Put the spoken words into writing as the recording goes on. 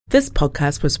This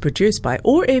podcast was produced by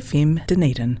OAR FM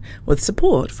Dunedin with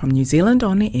support from New Zealand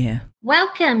On Air.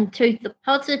 Welcome to the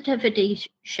Positivity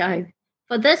Show.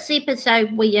 For this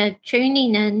episode, we are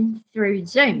tuning in through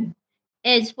Zoom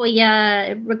as we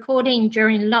are recording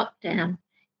during lockdown.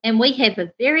 And we have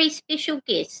a very special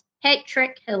guest.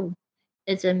 Patrick Hill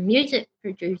is a music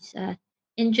producer,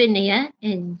 engineer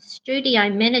and studio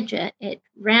manager at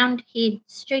Roundhead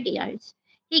Studios.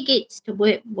 He gets to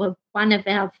work with one of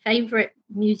our favourite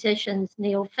musicians,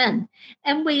 Neil Finn,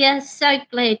 and we are so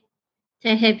glad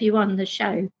to have you on the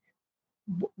show.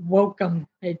 Welcome,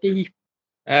 Eddie.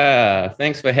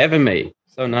 Thanks for having me.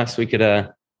 So nice we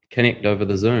could connect over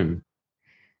the Zoom.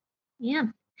 Yeah.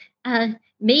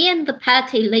 Me and the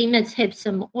Party Lemurs have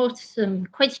some awesome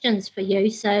questions for you,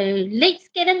 so let's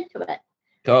get into it.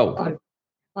 Cool.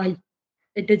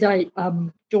 It is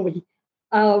Joey.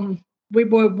 We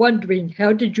were wondering,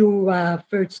 how did you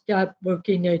first start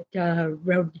working at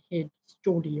Roundhead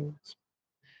Studios?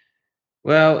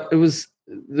 Well, there was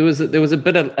a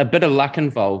bit of luck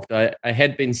involved. I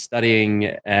had been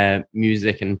studying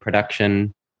music and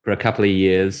production for a couple of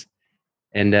years,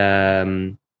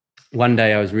 and one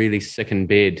day I was really sick in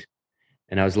bed,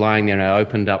 and I was lying there, and I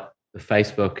opened up the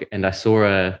Facebook, and I saw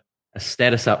a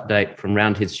status update from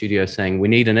Roundhead Studios saying, "We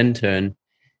need an intern.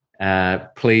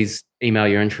 Please email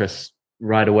your interests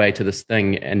right away to this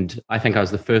thing." And I think I was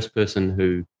the first person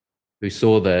who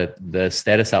saw the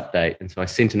status update, and so I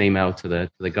sent an email to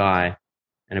the guy,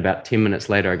 and about 10 minutes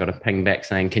later I got a ping back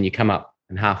saying, "Can you come up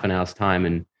in half an hour's time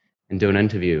and do an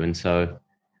interview?" And so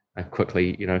I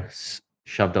quickly,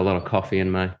 shoved a lot of coffee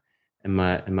in my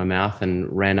mouth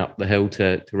and ran up the hill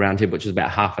to Roundhead, which is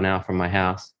about half an hour from my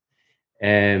house.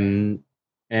 And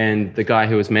the guy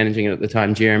who was managing it at the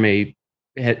time, Jeremy,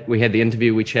 we had the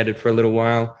interview. We chatted for a little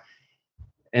while,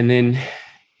 and then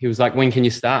he was like, "When can you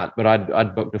start?" But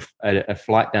I'd booked a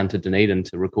flight down to Dunedin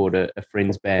to record a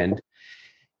friend's band,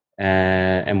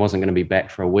 and wasn't going to be back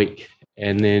for a week.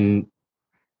 And then,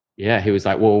 he was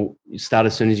like, "Well, you start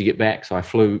as soon as you get back." So I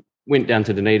went down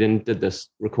to Dunedin, did this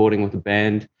recording with the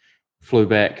band, flew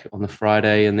back on the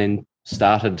Friday, and then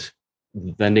started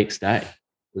the next day.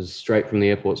 It was straight from the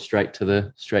airport, straight to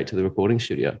the recording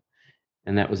studio.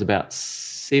 And that was about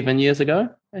 7 years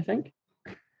ago, I think.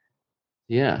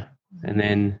 Yeah. And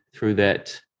then through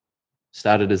that,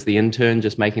 started as the intern,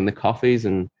 just making the coffees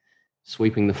and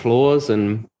sweeping the floors,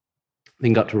 and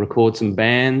then got to record some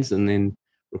bands and then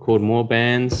record more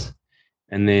bands.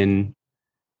 And then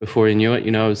before you knew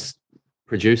it, I was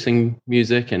producing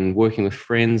music and working with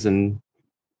friends. And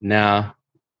now,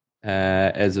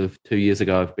 as of 2 years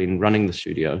ago, I've been running the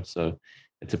studio. So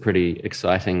it's a pretty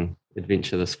exciting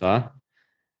adventure this far.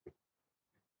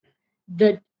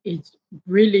 That is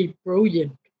really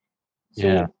brilliant. So,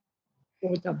 yeah.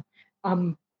 Awesome.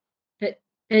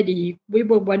 Eddie, we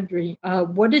were wondering,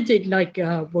 what is it like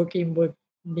working with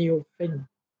Neil Finn?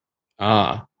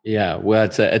 Yeah. Well,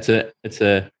 it's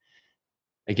a.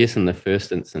 I guess in the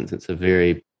first instance, it's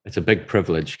a big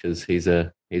privilege, because he's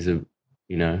a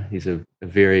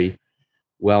very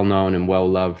well-known and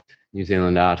well-loved New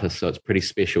Zealand artist. So it's pretty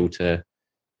special to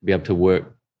be able to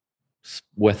work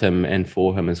with him and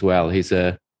for him as well. He's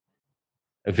a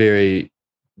very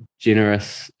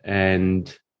generous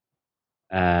and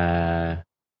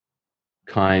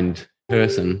kind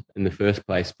person in the first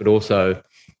place, but also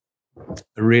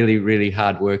really, really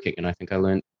hardworking. And I think I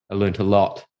learned a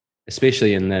lot,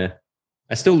 especially I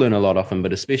still learn a lot off him,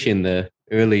 but especially in the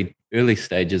early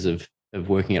stages of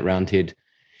working at Roundhead.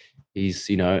 He's,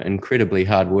 incredibly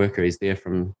hard worker. He's there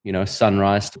from,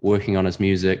 sunrise to working on his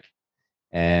music.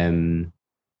 And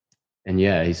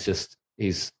yeah,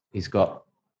 he's got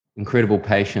incredible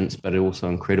patience, but also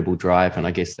incredible drive. And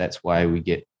I guess that's why we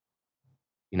get,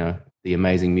 the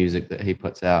amazing music that he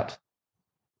puts out,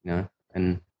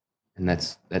 and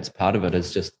that's part of it,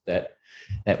 is just that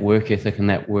work ethic and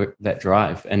that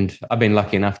drive. And I've been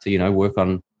lucky enough to, work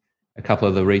on a couple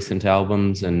of the recent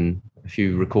albums and a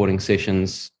few recording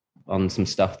sessions on some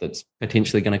stuff that's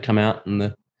potentially going to come out in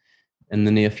the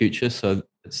near future. So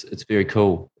it's very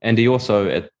cool. And he also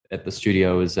at the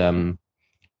studio is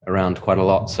around quite a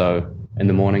lot. So in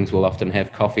the mornings we'll often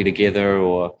have coffee together,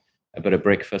 or a bit of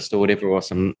breakfast or whatever, or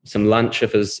some lunch.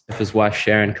 If his wife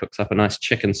Sharon cooks up a nice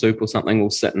chicken soup or something, we'll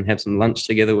sit and have some lunch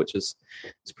together, which is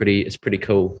it's pretty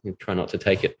cool. You try not to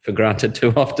take it for granted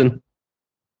too often.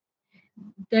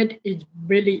 That is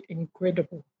really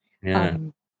incredible. Yeah.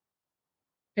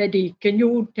 Eddie, can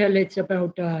you tell us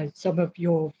about some of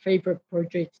your favorite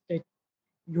projects that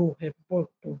you have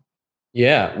worked on?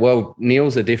 Yeah, well,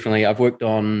 Neil's I've worked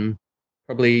on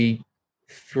probably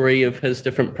 3 of his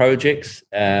different projects.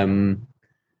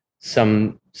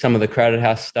 some of the Crowded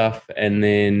House stuff, and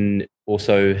then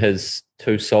also his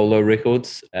 2 solo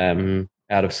records,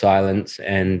 Out of Silence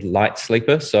and Light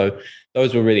Sleeper. So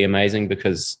those were really amazing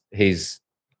because he's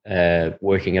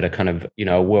working at a kind of, you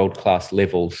know, a world-class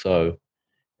level. So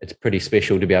it's pretty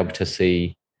special to be able to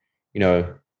see, you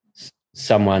know,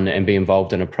 someone and be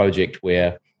involved in a project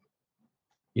where,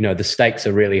 you know, the stakes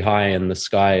are really high and the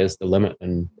sky is the limit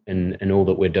in all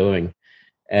that we're doing.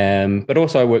 But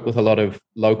also I work with a lot of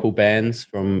local bands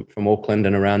from Auckland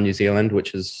and around New Zealand,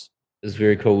 which is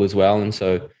very cool as well. And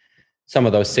so some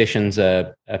of those sessions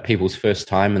are people's first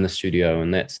time in the studio,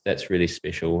 and that's really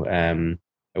special.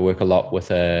 I work a lot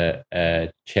with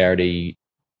a charity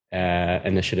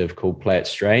initiative called Play It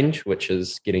Strange, which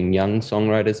is getting young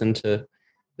songwriters into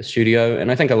the studio.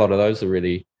 And I think a lot of those are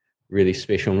really, really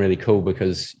special and really cool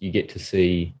because you get to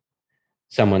see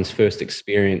someone's first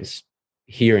experience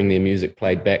hearing their music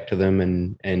played back to them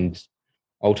and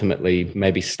ultimately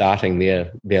maybe starting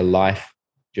their life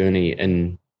journey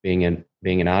in being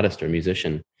an artist or a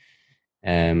musician.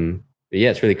 But yeah,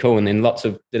 it's really cool. And then lots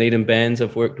of Dunedin bands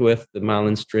I've worked with, the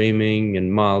Marlins Dreaming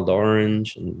and Mild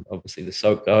Orange, and obviously the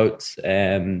Soaked Oats.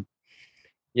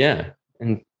 Yeah,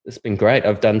 and it's been great.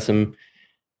 I've done some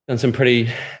pretty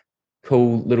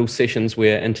cool little sessions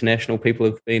where international people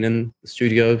have been in the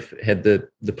studio. I've had the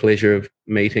pleasure of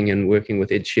meeting and working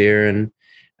with Ed Sheeran,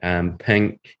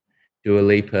 Pink, Dua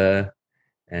Lipa.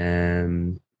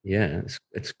 Yeah,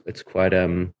 it's quite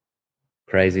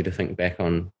crazy to think back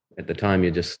on. At the time,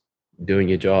 you're just doing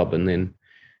your job, and then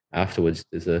afterwards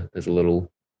there's a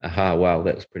little aha, wow,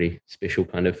 that was pretty special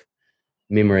kind of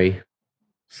memory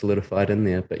solidified in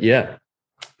there. But yeah,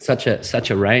 such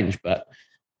a range, but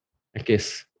I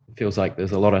guess it feels like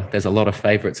there's a lot of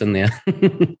favorites in there.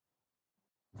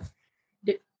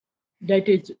 That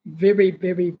is very,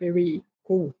 very, very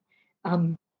cool.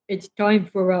 It's time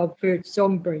for our first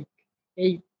song break.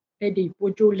 Hey, Eddie,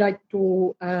 would you like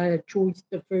to choose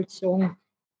the first song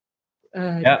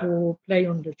to play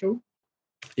on the show?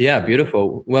 Yeah,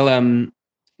 beautiful. Well,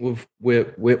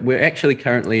 we're actually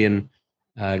currently in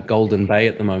Golden Bay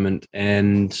at the moment,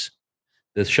 and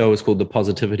the show is called The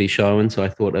Positivity Show, and so I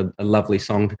thought a lovely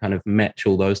song to kind of match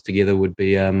all those together would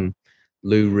be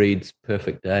Lou Reed's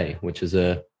Perfect Day, which is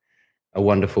a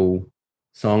wonderful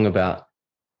song about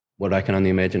what I can only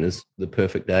imagine is the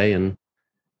perfect day. And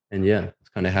yeah, it's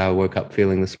kind of how I woke up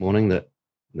feeling this morning, that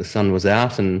the sun was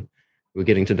out and we're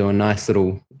getting to do a nice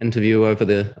little interview over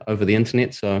the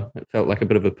internet. So it felt like a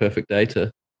bit of a perfect day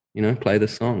to, you know, play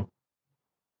this song.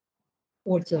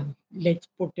 Awesome. Let's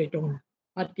put it on.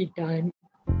 Party time.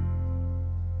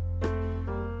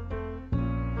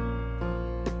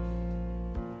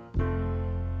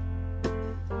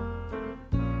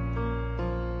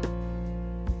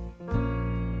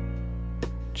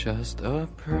 Just a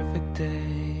perfect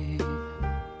day.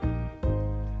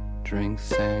 Drink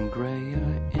sangria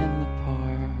in the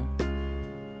park,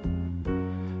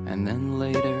 and then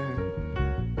later,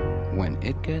 when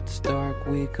it gets dark,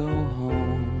 we go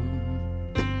home.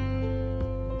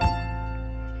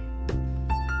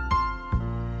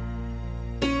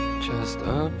 Just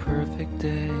a perfect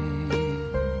day.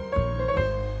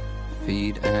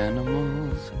 Feed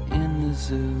animals in the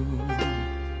zoo.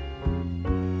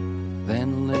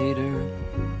 Then later,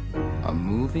 a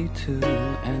movie too,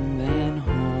 and then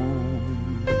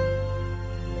home.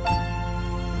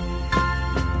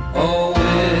 Oh,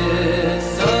 it's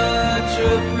such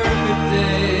a perfect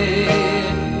day.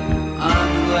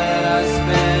 I'm glad I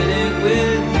spent it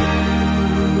with you.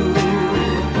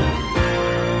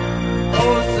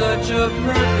 Oh, such a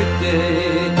perfect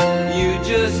day. You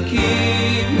just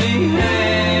keep me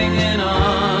hanging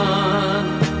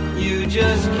on. You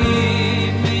just keep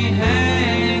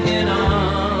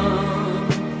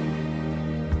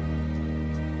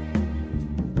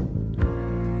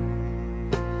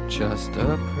just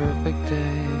a perfect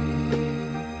day.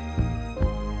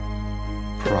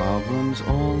 Problems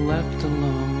all left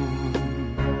alone.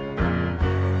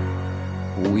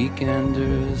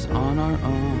 Weekenders on our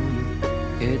own.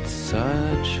 It's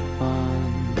such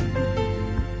fun.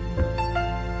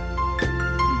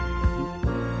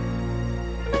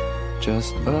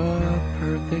 Just a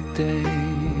perfect day.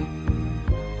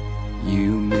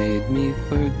 You made me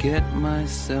forget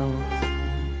myself.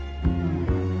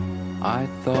 I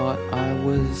thought I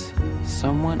was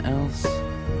someone else,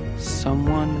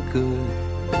 someone good.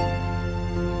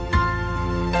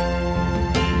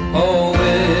 Oh,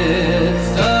 it's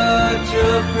such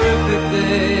a perfect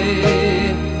day.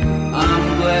 I'm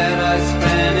glad I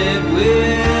spent it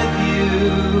with you.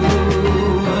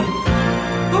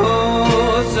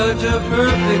 Oh, such a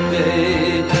perfect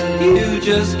day. You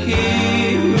just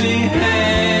keep me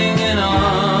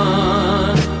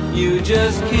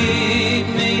just keep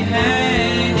me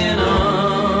hanging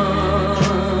on.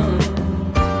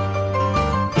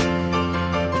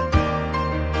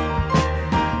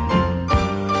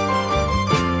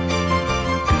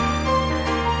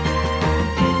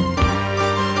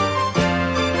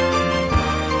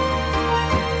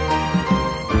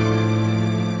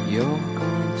 You're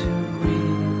going to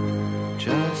reap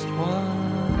just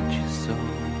what you sow.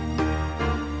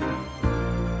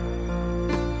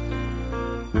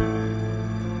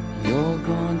 You're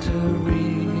going to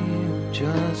reap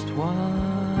just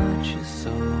what you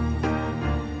sow.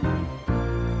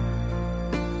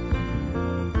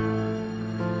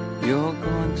 You're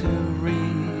going to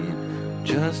reap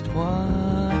just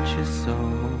what you sow.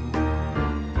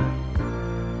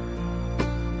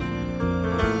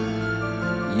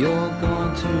 You're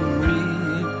going to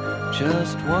reap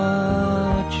just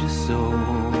what you sow.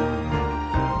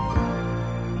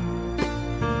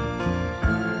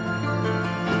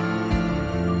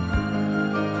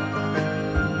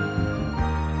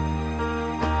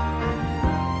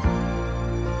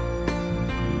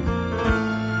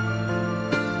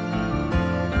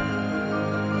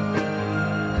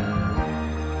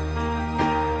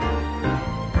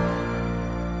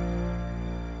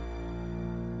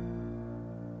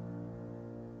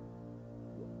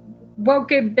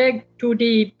 Welcome back to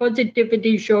the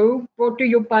Positivity Show, brought to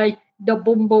you by the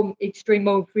Boom Boom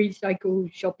Extremo Free Cycle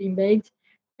Shopping Bags.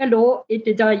 Hello, it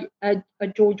is I,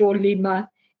 Jojo Lima,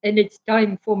 and it's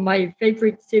time for my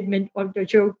favorite segment of the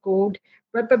show called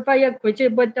Rapid Fire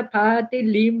Question with the Party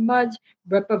Limas.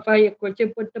 Rapid Fire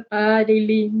Question with the Party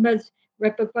Limas.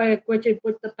 Rapid Fire Question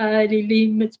with the Party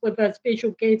Limas with our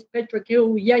special guest, Patrick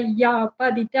Hill. Yeah,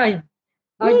 party time.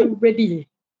 Are you ready?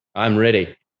 I'm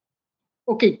ready.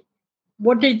 Okay.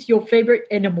 What is your favorite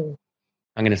animal?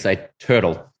 I'm going to say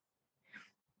turtle.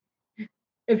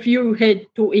 If you had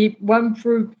to eat one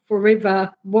fruit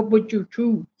forever, what would you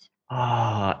choose?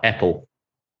 Apple.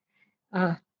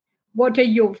 What are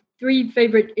your 3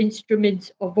 favorite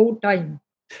instruments of all time?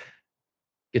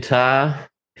 Guitar,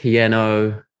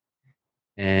 piano,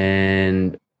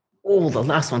 and the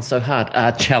last one's so hard.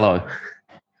 Cello.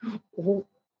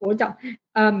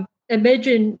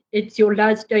 Imagine it's your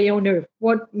last day on earth.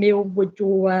 What meal would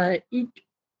you eat?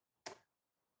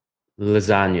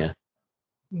 Lasagna.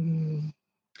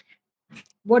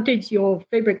 What is your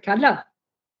favorite color?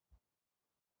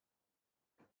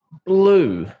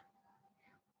 Blue.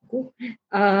 Cool.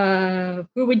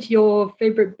 Who is your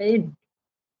favorite band?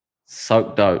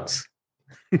 Soaked Oats.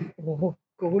 Oh,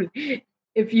 cool.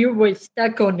 If you were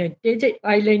stuck on a desert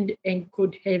island and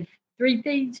could have 3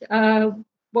 things,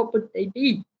 what would they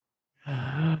be?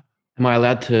 Am I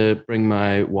allowed to bring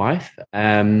my wife?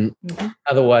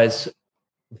 Otherwise,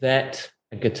 that,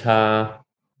 a guitar,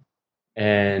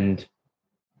 and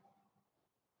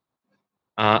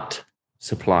art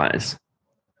supplies.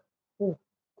 Oh,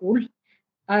 cool.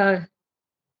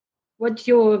 What's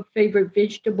your favorite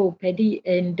vegetable, Paddy,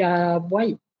 and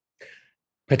why?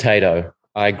 Potato.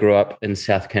 I grew up in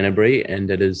South Canterbury,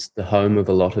 and it is the home of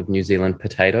a lot of New Zealand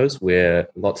potatoes, where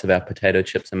lots of our potato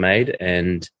chips are made,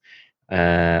 and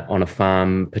on a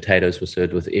farm, potatoes were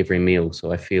served with every meal.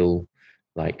 So I feel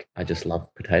like I just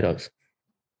love potatoes.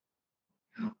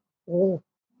 Oh,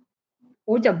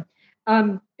 awesome.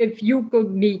 If you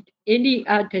could meet any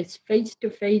artist face to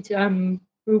face, who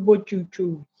would you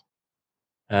choose?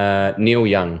 Neil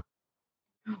Young.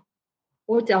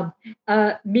 Awesome.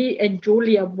 Me and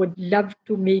Julia would love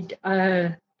to meet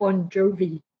Bon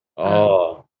Jovi.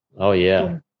 Oh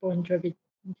yeah. Bon Jovi.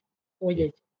 Oh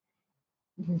yes.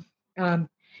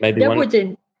 Maybe that one. was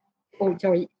an. Oh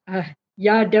sorry.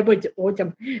 Yeah, that was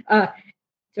awesome.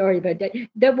 Sorry about that.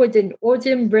 That was an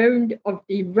awesome round of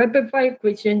the rapid fire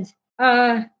questions.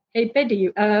 Hey Paddy,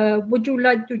 would you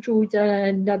like to choose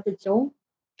another song?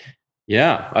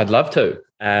 Yeah, I'd love to.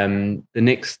 The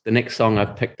next song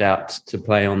I've picked out to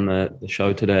play on the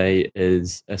show today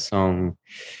is a song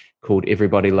called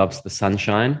 "Everybody Loves the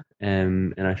Sunshine,"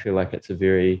 and I feel like it's a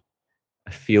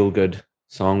feel good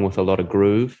song with a lot of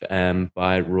groove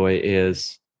by Roy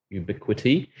Ayers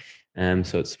Ubiquity.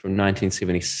 So it's from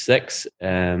 1976.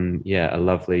 A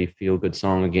lovely feel good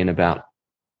song again about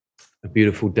a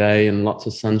beautiful day and lots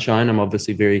of sunshine. I'm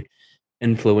obviously very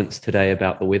influenced today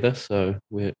about the weather, so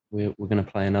we're going to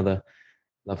play another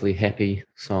lovely happy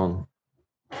song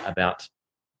about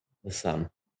the sun.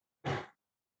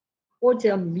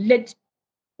 Awesome. Let's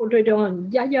put it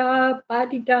on. Yeah,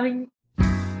 party time.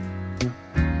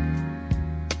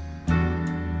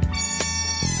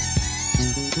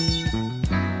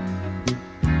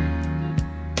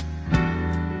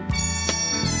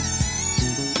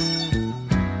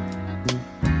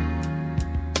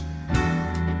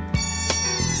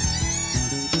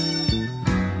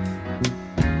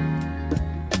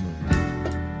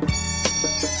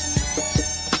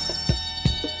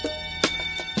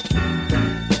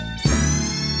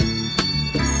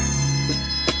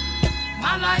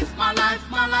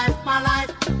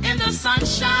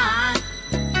 sunshine.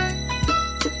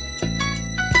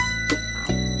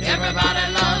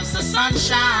 Everybody loves the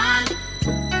sunshine.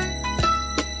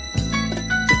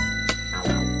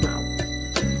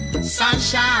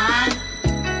 Sunshine.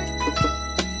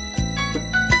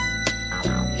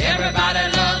 Everybody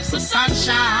loves the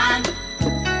sunshine.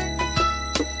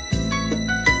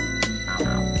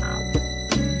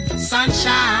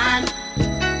 Sunshine.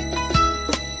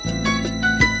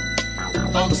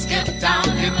 Folks get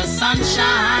down in the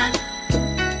sunshine.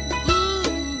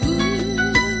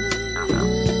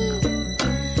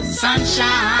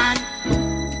 Sunshine.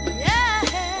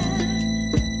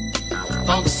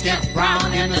 Folks get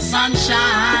brown in the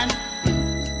sunshine.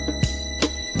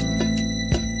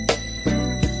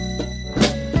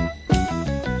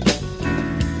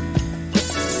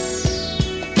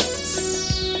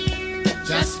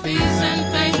 Just bees and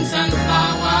things and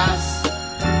flowers.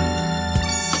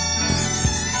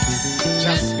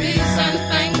 Just bees and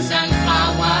things and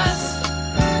flowers.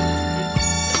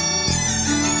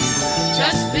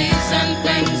 Just bees and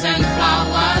things and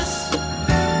flowers.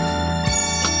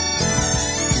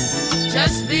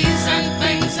 Just bees and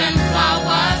things and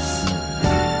flowers.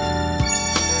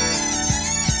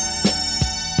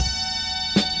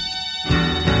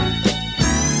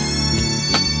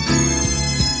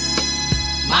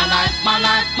 My life, my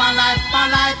life, my life, my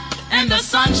life in the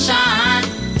sunshine.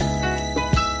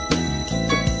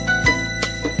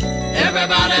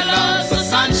 Everybody loves the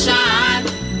sunshine.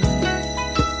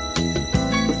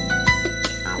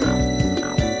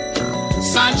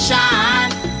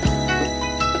 Sunshine.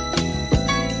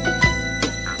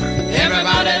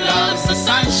 Everybody loves the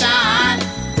sunshine.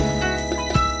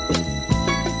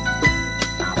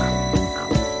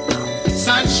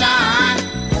 Sunshine.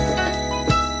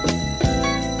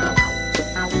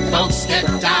 Folks get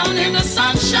down in the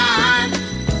sunshine.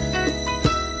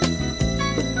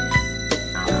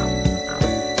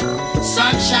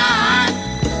 Sunshine.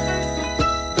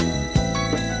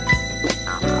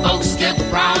 Folks get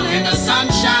brown in the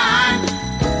sunshine.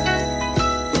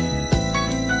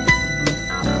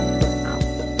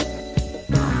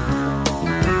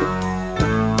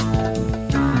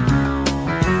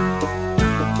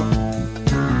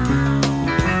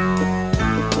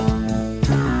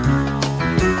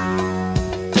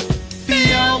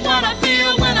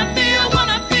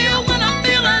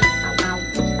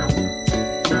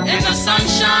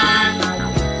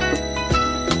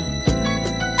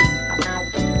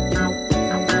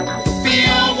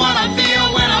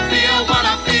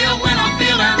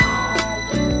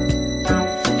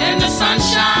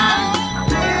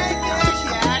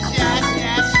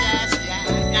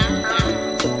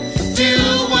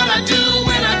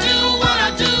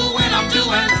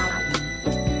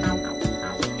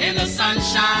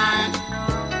 Sunshine.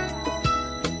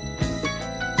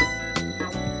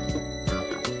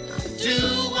 Do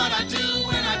what I do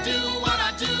when I do what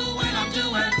I do when I'm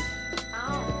doing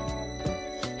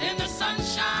in the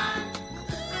sunshine.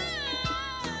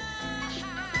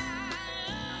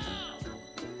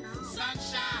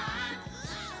 Sunshine.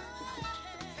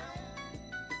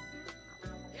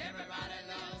 Everybody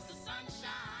loves the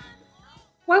sunshine.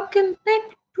 Welcome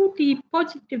back to the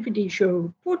Positivity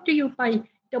Show, brought to you by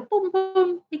the Boom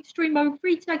Boom Extremo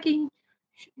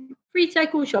free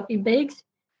cycle shopping bags.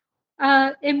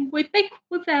 And we're back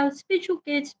with our special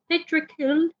guest, Patrick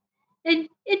Hill, and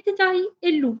today,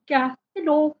 Luca.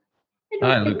 Hello.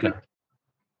 Hi, Luca.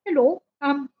 Hello.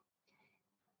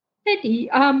 Paddy,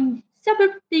 some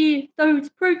of those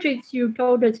projects you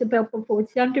told us about before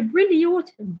sounded really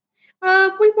awesome.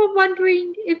 We were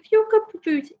wondering if you could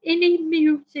produce any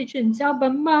musician's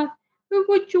album, who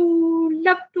would you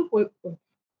love to work with?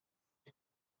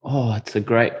 Oh, it's a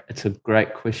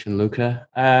great question, Luca.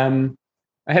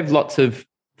 I have lots of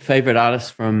favorite artists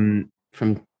from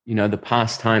the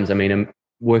past times. I mean, I'm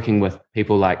working with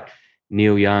people like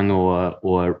Neil Young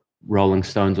or Rolling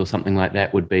Stones or something like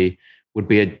that would be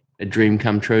a dream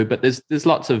come true. But there's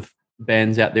lots of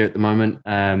bands out there at the moment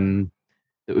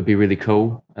that would be really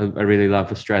cool. I really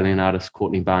love Australian artist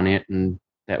Courtney Barnett, and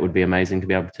that would be amazing to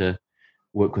be able to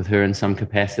work with her in some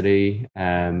capacity.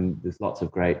 There's lots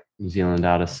of great New Zealand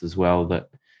artists as well that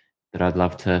I'd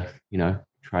love to,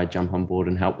 try jump on board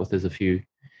and help with. There's a few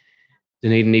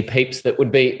Dunedin peeps that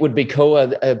would be cool.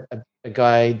 A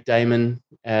guy, Damon,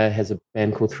 has a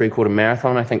band called 3/4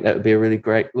 Marathon. I think that would be a really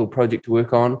great little project to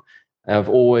work on. I've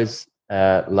always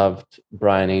loved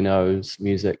Brian Eno's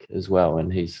music as well,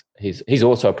 and he's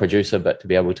also a producer. But to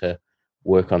be able to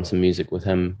work on some music with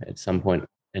him at some point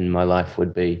in my life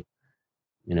would be,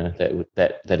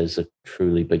 that is a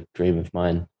truly big dream of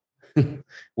mine.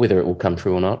 Whether it will come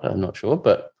true or not, I'm not sure,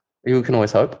 but you can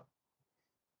always hope.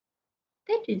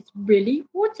 that is really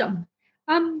awesome.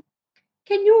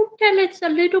 Can you tell us a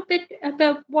little bit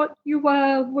about what you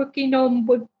are working on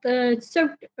with the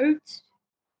soaked oats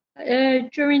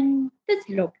during this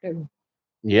lockdown?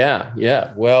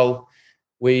 Yeah. Well,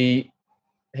 we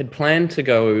had planned to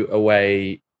go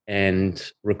away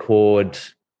and record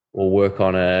or work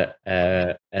on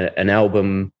an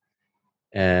album.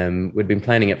 We'd been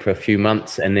planning it for a few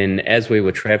months, and then as we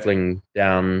were traveling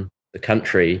down the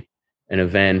country in a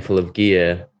van full of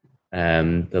gear,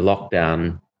 the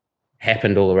lockdown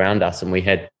happened all around us, and we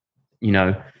had,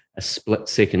 a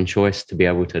split-second choice to be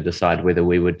able to decide whether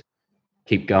we would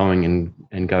keep going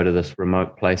and go to this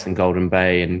remote place in Golden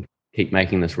Bay and keep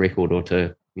making this record, or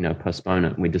to postpone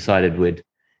it. And we decided we'd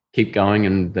keep going,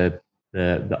 and the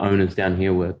owners down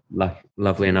here were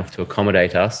lovely enough to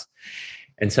accommodate us.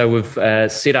 And so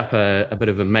we've set up a bit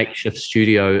of a makeshift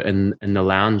studio in the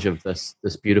lounge of this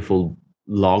beautiful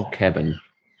log cabin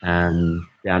down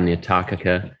near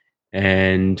Takaka,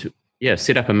 and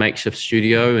set up a makeshift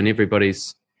studio, and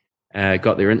everybody's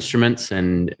got their instruments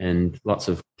and lots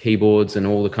of keyboards and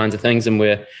all the kinds of things, and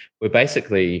we're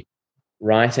basically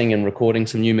writing and recording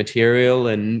some new material,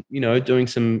 and doing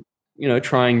some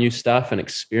trying new stuff and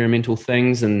experimental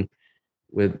things. And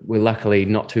we're luckily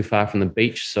not too far from the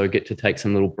beach, so get to take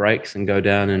some little breaks and go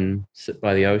down and sit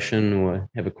by the ocean or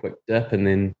have a quick dip, and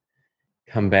then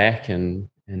come back and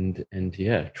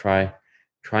try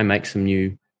make some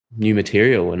new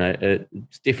material. And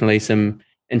it's definitely some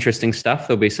interesting stuff.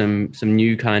 There'll be some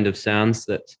new kind of sounds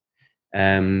that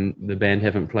the band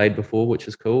haven't played before, which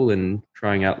is cool, and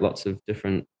trying out lots of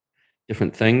different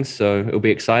things. So it'll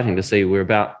be exciting to see. We're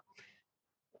about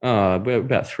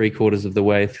 3/4 of the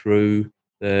way through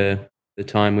the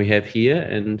time we have here,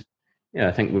 and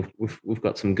I think we've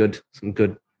got some good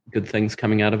things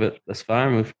coming out of it thus far,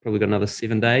 and we've probably got another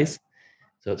 7 days,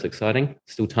 so it's exciting.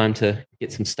 Still time to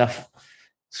get some stuff,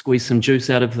 squeeze some juice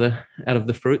out of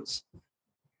the fruits.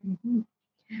 Mm-hmm.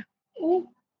 Oh,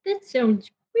 that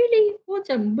sounds really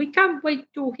awesome. We can't wait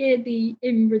to hear the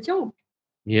end result.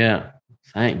 Yeah,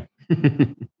 same.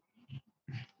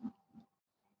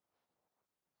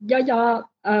 Yeah.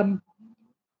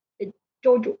 It's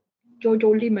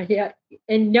Jojo Lima here,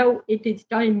 and now it is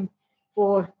time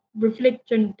for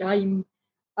reflection time.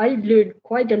 I learned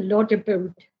quite a lot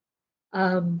about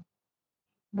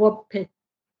what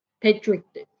Patrick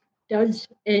does,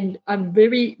 and I'm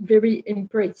very, very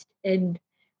impressed, and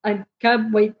I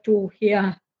can't wait to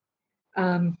hear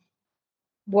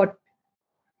what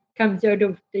comes out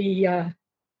of the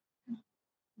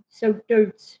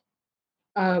Soto's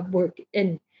work.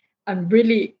 And I'm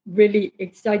really, really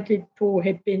excited to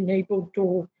have been able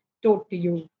to talk to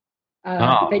you,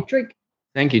 Patrick.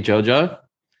 Thank you, Jojo.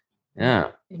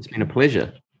 Yeah, it's been a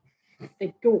pleasure.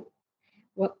 Thank you.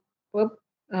 Well,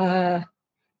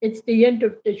 it's the end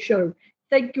of the show.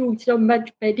 Thank you so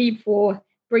much, Patty, for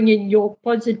bringing your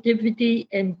positivity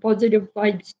and positive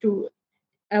vibes to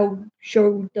our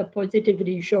show, The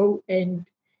Positivity Show. And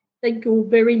thank you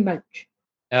very much.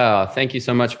 Oh, thank you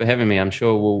so much for having me. I'm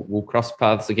sure we'll cross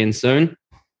paths again soon.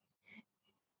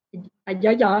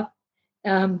 Yeah.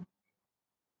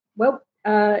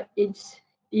 It's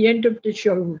the end of the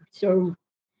show. So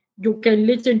you can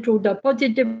listen to The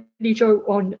Positivity Show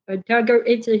on Otago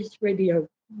Access Radio,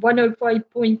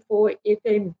 105.4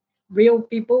 FM, real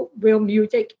people, real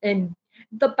music, and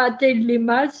the Pate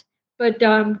Limas. But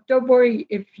don't worry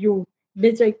if you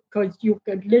listen, because you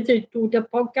can listen to the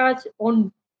podcast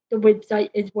on the website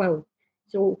as well.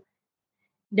 So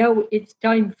now it's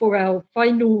time for our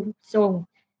final song.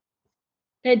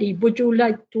 Paddy, would you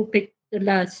like to pick the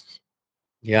last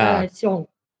song?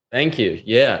 Thank you.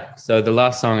 Yeah. So the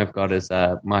last song I've got is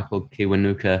Michael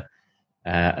Kiwanuka,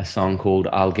 a song called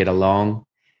 "I'll Get Along,"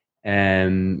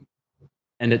 and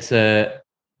it's a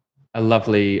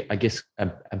lovely, I guess,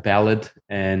 a ballad,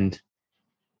 and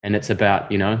it's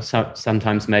about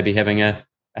sometimes maybe having a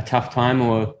tough time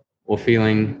or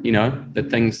feeling that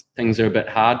things are a bit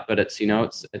hard, but it's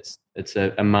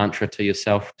a mantra to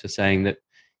yourself, to saying that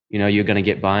you're going to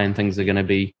get by and things are going to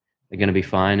be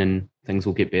fine and things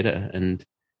will get better. And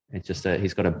it's just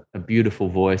he's got a beautiful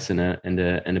voice and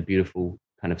a beautiful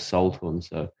kind of soul to him.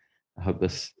 So I hope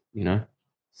this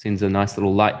sends a nice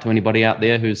little light to anybody out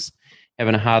there who's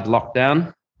having a hard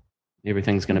lockdown.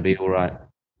 Everything's going to be all right.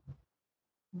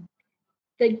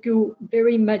 Thank you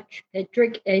very much,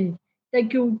 Patrick, and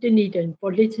thank you, Dunedin,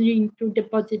 for listening to The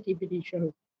Positivity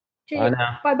Show. Cheers.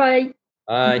 Bye-bye.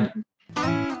 Bye.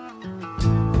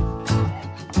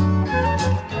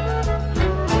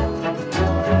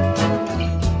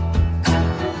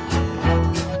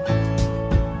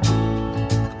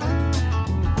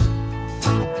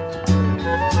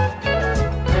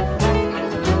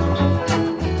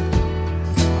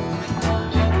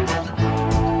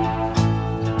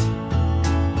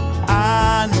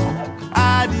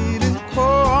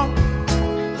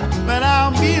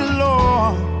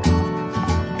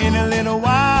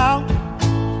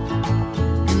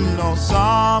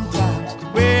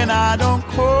 when I don't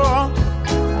call,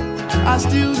 I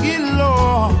still get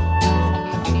low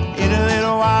in a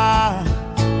little while.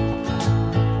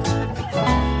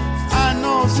 I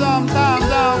know sometimes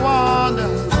I wonder,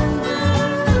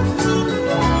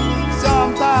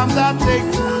 sometimes I take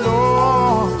too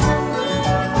long,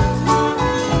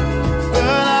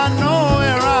 but I know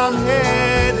where I'm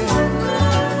headed,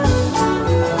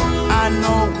 I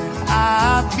know where I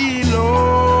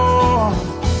belong.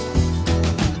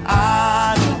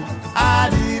 I know I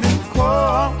didn't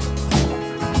call,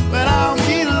 but I'll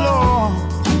be low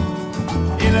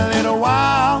in a little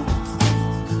while.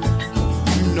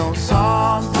 You know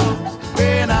sometimes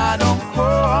when I don't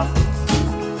call,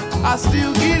 I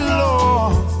still get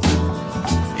low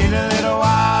in a little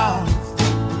while.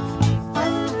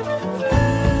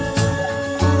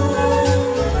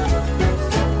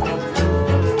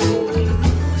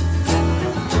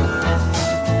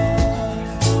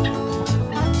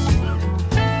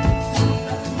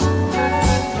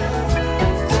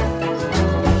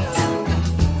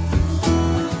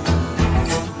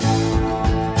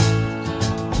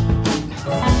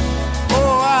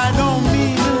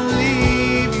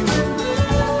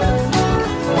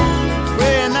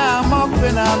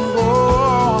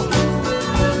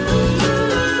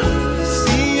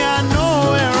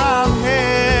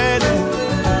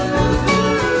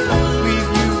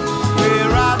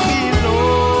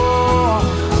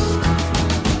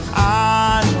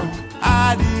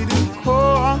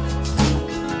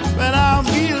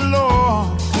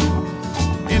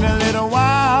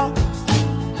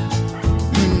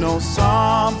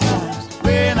 Sometimes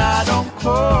when I don't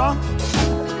call,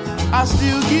 I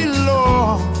still get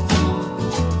low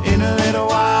in a little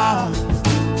while.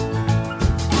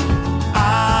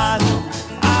 I know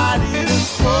I didn't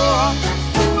call,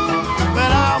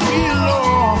 but I'll be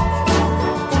low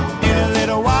in a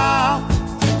little while.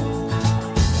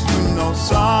 You know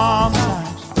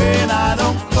sometimes when I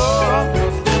don't call,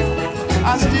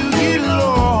 I still get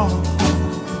low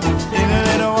in a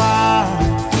little while.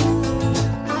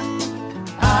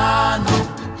 I know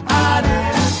I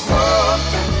didn't call,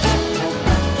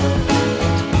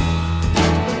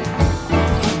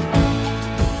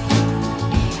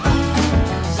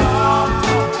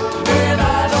 sometimes when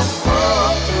I don't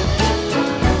call,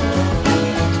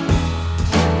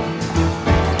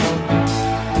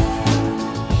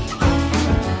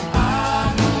 I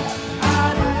know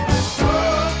I didn't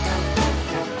call,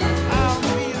 I'll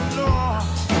be alone.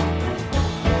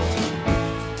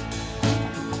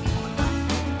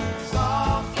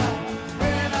 Sometimes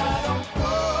when I don't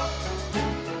call.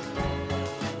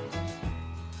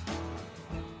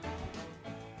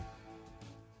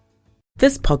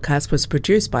 This podcast was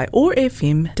produced by OAR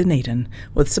FM Dunedin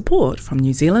with support from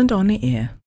New Zealand On the Air.